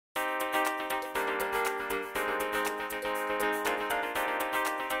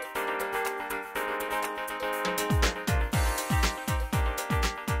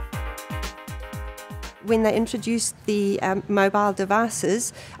when they introduced the mobile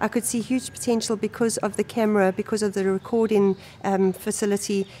devices, I could see huge potential because of the camera, because of the recording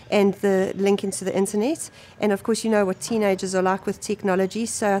facility and the link into the internet. And of course, you know what teenagers are like with technology,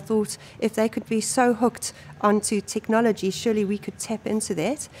 so I thought if they could be so hooked onto technology, surely we could tap into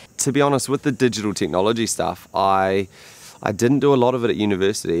that. To be honest, with the digital technology stuff, I didn't do a lot of it at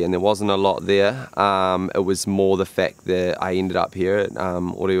university, and there wasn't a lot there. It was more the fact that I ended up here at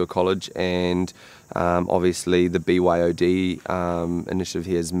Orewa College, and obviously the BYOD initiative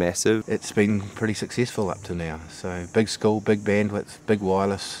here is massive. It's been pretty successful up to now. So big school, big bandwidth, big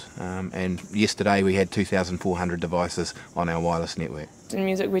wireless, and yesterday we had 2,400 devices on our wireless network. In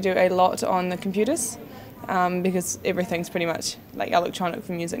music we do a lot on the computers because everything's pretty much like electronic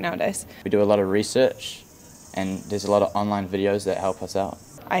for music nowadays. We do a lot of research, and there's a lot of online videos that help us out.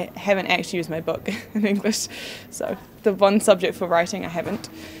 I haven't actually used my book in English, so the one subject for writing I haven't.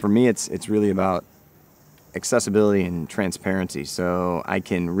 For me it's really about accessibility and transparency, so I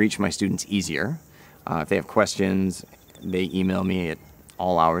can reach my students easier. If they have questions, they email me at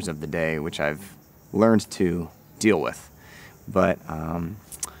all hours of the day, which I've learned to deal with. But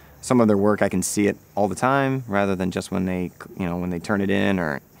some of their work I can see it all the time rather than just when they turn it in.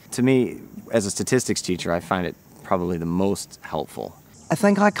 Or to me, as a statistics teacher, I find it probably the most helpful. I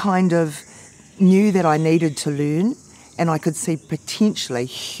think I kind of knew that I needed to learn, and I could see potentially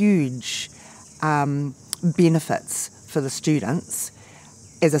huge benefits for the students,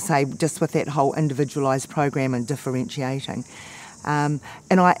 as I say, just with that whole individualised program and differentiating. And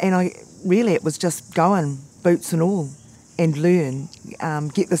I really, it was just going boots and all and learn,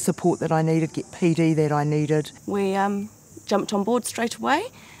 get the support that I needed, get PD that I needed. We jumped on board straight away,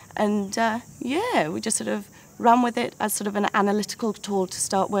 and we just sort of run with it as sort of an analytical tool to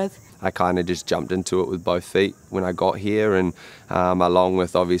start with. I kind of just jumped into it with both feet when I got here, and along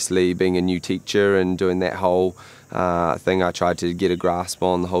with obviously being a new teacher and doing that whole thing, I tried to get a grasp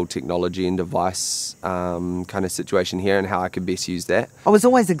on the whole technology and device kind of situation here and how I could best use that. I was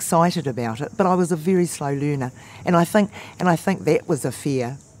always excited about it, but I was a very slow learner, and I think that was a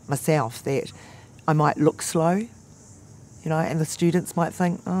fear myself, that I might look slow, and the students might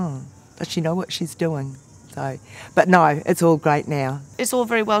think, oh, does she know what she's doing? So, but no, it's all great now. It's all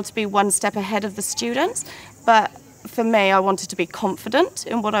very well to be one step ahead of the students, but for me, I wanted to be confident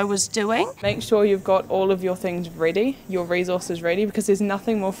in what I was doing. Make sure you've got all of your things ready, your resources ready, because there's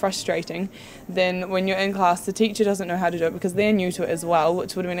nothing more frustrating than when you're in class, the teacher doesn't know how to do it because they're new to it as well,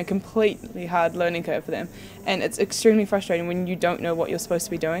 which would have been a completely hard learning curve for them. And it's extremely frustrating when you don't know what you're supposed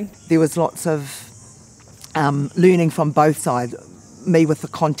to be doing. There was lots of learning from both sides. Me with the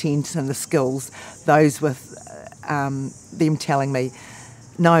content and the skills, those with them telling me,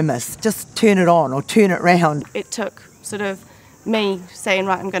 no miss, just turn it on or turn it round. It took sort of me saying,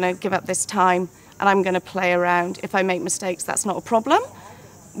 right, I'm going to give up this time and I'm going to play around. If I make mistakes, that's not a problem.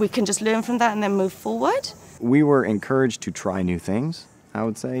 We can just learn from that and then move forward. We were encouraged to try new things, I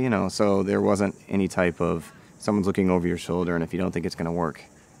would say, so there wasn't any type of someone's looking over your shoulder, and if you don't think it's going to work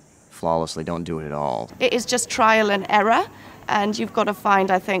flawlessly, don't do it at all. It is just trial and error, and you've got to find,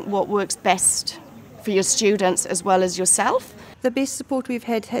 I think, what works best for your students as well as yourself. The best support we've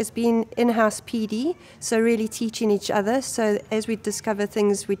had has been in-house PD, so really teaching each other. So as we discover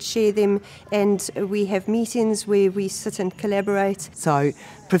things, we'd share them, and we have meetings where we sit and collaborate. So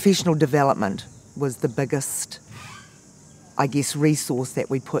professional development was the biggest, I guess, resource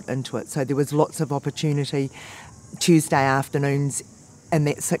that we put into it. So there was lots of opportunity. Tuesday afternoons in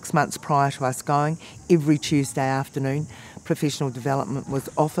that 6 months prior to us going, every Tuesday afternoon, professional development was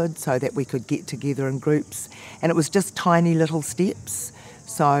offered so that we could get together in groups. And it was just tiny little steps,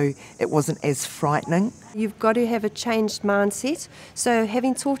 so it wasn't as frightening. You've got to have a changed mindset. So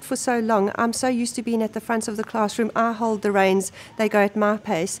having taught for so long, I'm so used to being at the front of the classroom. I hold the reins, they go at my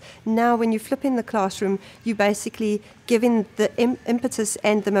pace. Now when you flip in the classroom, you basically giving the impetus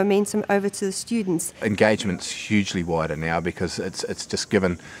and the momentum over to the students. Engagement's hugely wider now because it's just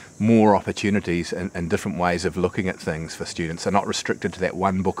given more opportunities and different ways of looking at things for students. They're not restricted to that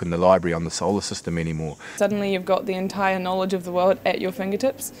one book in the library on the solar system anymore. Suddenly you've got the entire knowledge of the world at your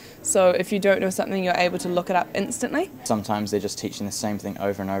fingertips, so if you don't know something, you're able to look it up instantly. Sometimes they're just teaching the same thing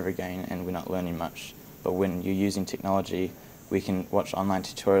over and over again and we're not learning much, but when you're using technology, we can watch online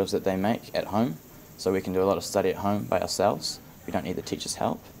tutorials that they make at home, so we can do a lot of study at home by ourselves. We don't need the teacher's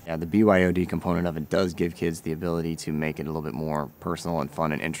help. Yeah, the BYOD component of it does give kids the ability to make it a little bit more personal and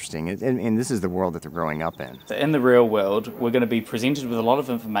fun and interesting. And this is the world that they're growing up in. So in the real world, we're going to be presented with a lot of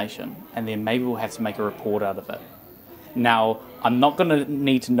information, and then maybe we'll have to make a report out of it. Now, I'm not going to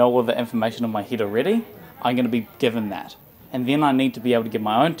need to know all the information in my head already. I'm going to be given that. And then I need to be able to give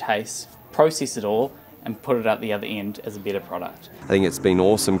my own taste, process it all, and put it out the other end as a better product. I think it's been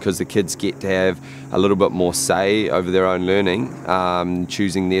awesome because the kids get to have a little bit more say over their own learning,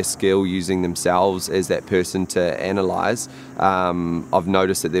 choosing their skill, using themselves as that person to analyse. I've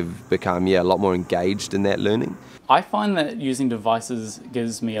noticed that they've become a lot more engaged in that learning. I find that using devices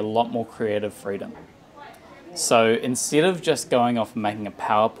gives me a lot more creative freedom. So instead of just going off and making a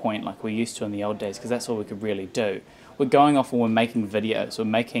PowerPoint like we used to in the old days, because that's all we could really do, we're going off and we're making videos, we're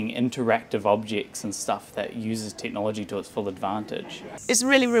making interactive objects and stuff that uses technology to its full advantage. It's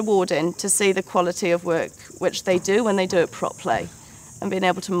really rewarding to see the quality of work which they do when they do it properly and being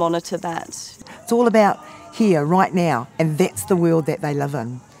able to monitor that. It's all about here, right now, and that's the world that they live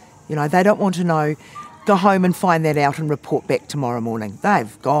in. You know, they don't want to know, go home and find that out and report back tomorrow morning.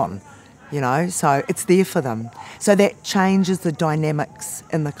 They've gone. You know, so it's there for them. So that changes the dynamics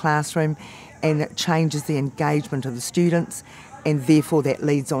in the classroom and it changes the engagement of the students and therefore that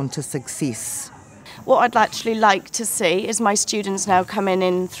leads on to success. What I'd actually like to see is my students now coming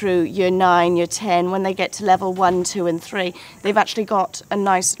in through year 9, year 10, when they get to level 1, 2 and 3, they've actually got a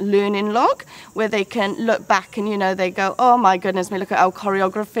nice learning log where they can look back and, you know, they go, oh my goodness, we look at our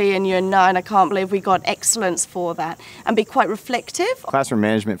choreography in year 9, I can't believe we got excellence for that, and be quite reflective. Classroom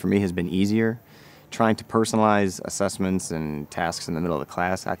management for me has been easier. Trying to personalize assessments and tasks in the middle of the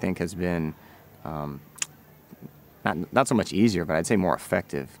class, I think, has been not so much easier, but I'd say more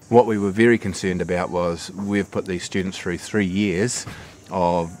effective. What we were very concerned about was we've put these students through 3 years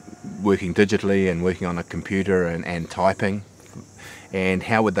of working digitally and working on a computer and typing, and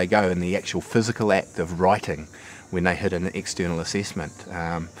how would they go in the actual physical act of writing when they hit an external assessment.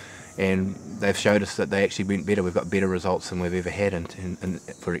 And they've showed us that they actually went better. We've got better results than we've ever had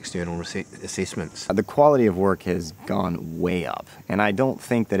for external assessments. The quality of work has gone way up, and I don't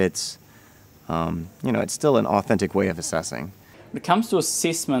think that it's it's still an authentic way of assessing. When it comes to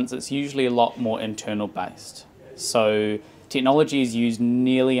assessments, it's usually a lot more internal based. So technology is used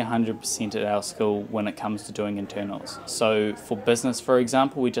nearly 100% at our school when it comes to doing internals. So for business, for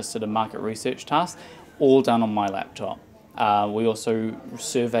example, we just did a market research task, all done on my laptop. We also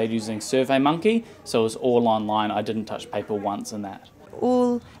surveyed using SurveyMonkey, so it was all online. I didn't touch paper once in that.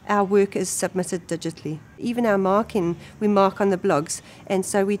 All our work is submitted digitally. Even our marking, we mark on the blogs, and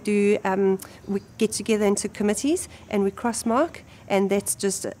so we do. We get together into committees and we cross-mark, and that's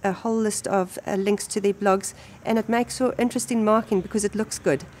just a whole list of links to their blogs, and it makes for interesting marking because it looks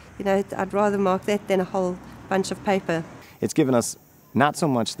good. You know, I'd rather mark that than a whole bunch of paper. It's given us not so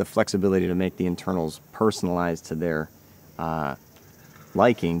much the flexibility to make the internals personalized to their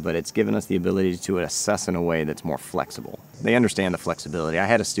liking, but it's given us the ability to assess in a way that's more flexible. They understand the flexibility. I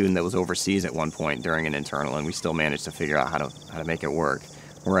had a student that was overseas at one point during an internal, and we still managed to figure out how to make it work.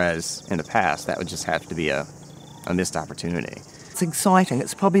 Whereas in the past, that would just have to be a missed opportunity. It's exciting.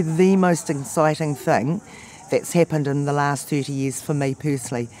 It's probably the most exciting thing that's happened in the last 30 years for me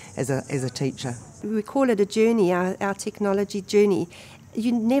personally as a teacher. We call it a journey, our technology journey.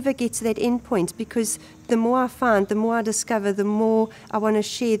 You never get to that end point because the more I find, the more I discover, the more I want to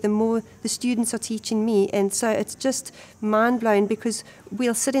share, the more the students are teaching me. And so it's just mind-blowing because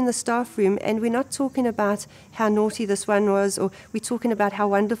we'll sit in the staff room and we're not talking about how naughty this one was, or we're talking about how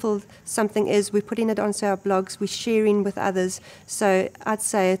wonderful something is. We're putting it onto our blogs, we're sharing with others. So I'd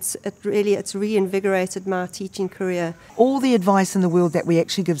say it's reinvigorated my teaching career. All the advice in the world that we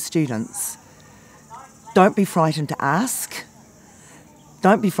actually give students, don't be frightened to ask.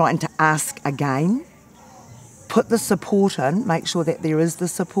 Don't be frightened to ask again. Put the support in, make sure that there is the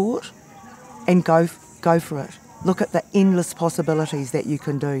support, and go for it. Look at the endless possibilities that you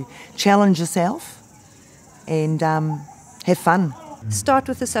can do. Challenge yourself and have fun. Start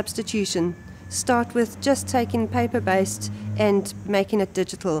with the substitution. Start with just taking paper-based and making it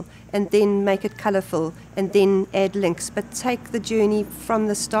digital, and then make it colourful, and then add links. But take the journey from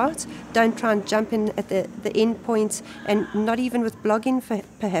the start. Don't try and jump in at the end point, and not even with blogging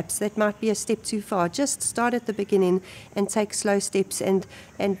perhaps. That might be a step too far. Just start at the beginning and take slow steps and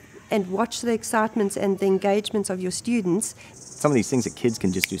watch the excitement and the engagement of your students. Some of these things that kids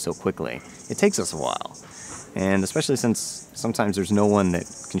can just do so quickly, it takes us a while. And especially since sometimes there's no one that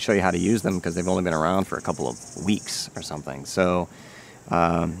can show you how to use them because they've only been around for a couple of weeks or something. So,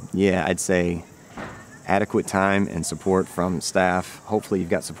 I'd say adequate time and support from staff. Hopefully you've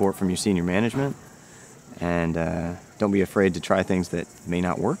got support from your senior management. And don't be afraid to try things that may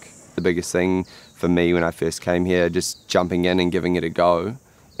not work. The biggest thing for me when I first came here, just jumping in and giving it a go.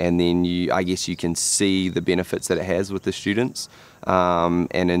 And then I guess you can see the benefits that it has with the students.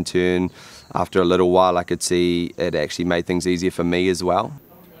 And in turn, after a little while, I could see it actually made things easier for me as well.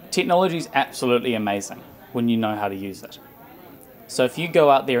 Technology is absolutely amazing when you know how to use it. So if you go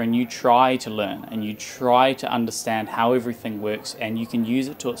out there and you try to learn and you try to understand how everything works and you can use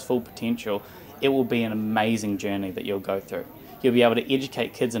it to its full potential, it will be an amazing journey that you'll go through. You'll be able to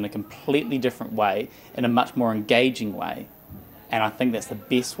educate kids in a completely different way, in a much more engaging way. And I think that's the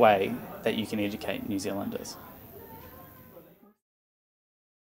best way that you can educate New Zealanders.